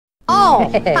Oh!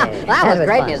 Hey, That was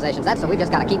great, fun. musicians. We've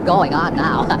just got to keep going on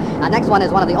now. Next one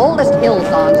is one of the oldest hill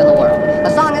songs in the world.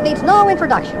 A song that needs no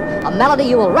introduction. A melody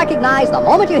you will recognize the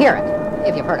moment you hear it.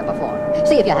 If you've heard it before.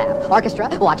 See if you have. Orchestra,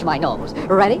 watch my nose.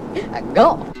 Ready?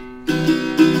 Go!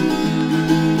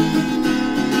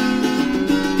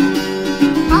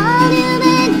 Paul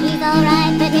Newman, he's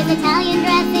alright, but his Italian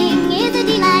dressing is a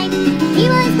delight. He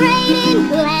was great in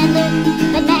Cool Hand Luke,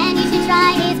 but man, you should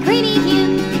try his Creamy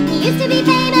Puke. He used to be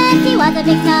famous, he was a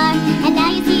big star, and now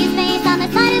you see his face on the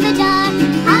side of the jar.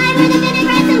 Hi, we're the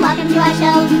Vinaigrettes, and welcome to our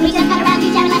show. We just got around to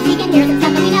chatting last week, and here's some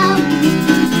stuff that we know.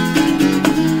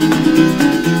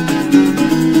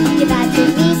 You got to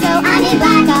me, so I'm in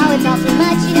black. Oh, it's all too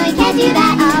much, you know you can't do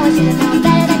that. Oh, I should have known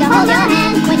better than to hold your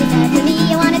hand when you said to me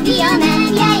you want to be your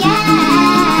man. Yeah, yeah.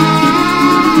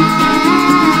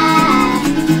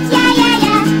 Yeah, yeah,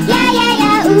 yeah. Yeah, yeah,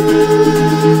 yeah.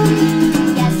 Ooh.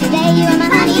 Yesterday you were my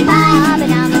honey pie, but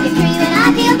now I'm looking through you and I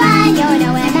feel fine. You're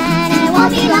nowhere man, and it won't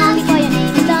be long before your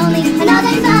name is only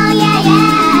another song. Yeah, yeah.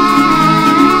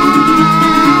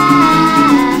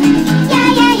 Yeah,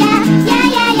 yeah, yeah. Yeah,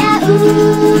 yeah, yeah.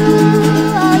 Ooh.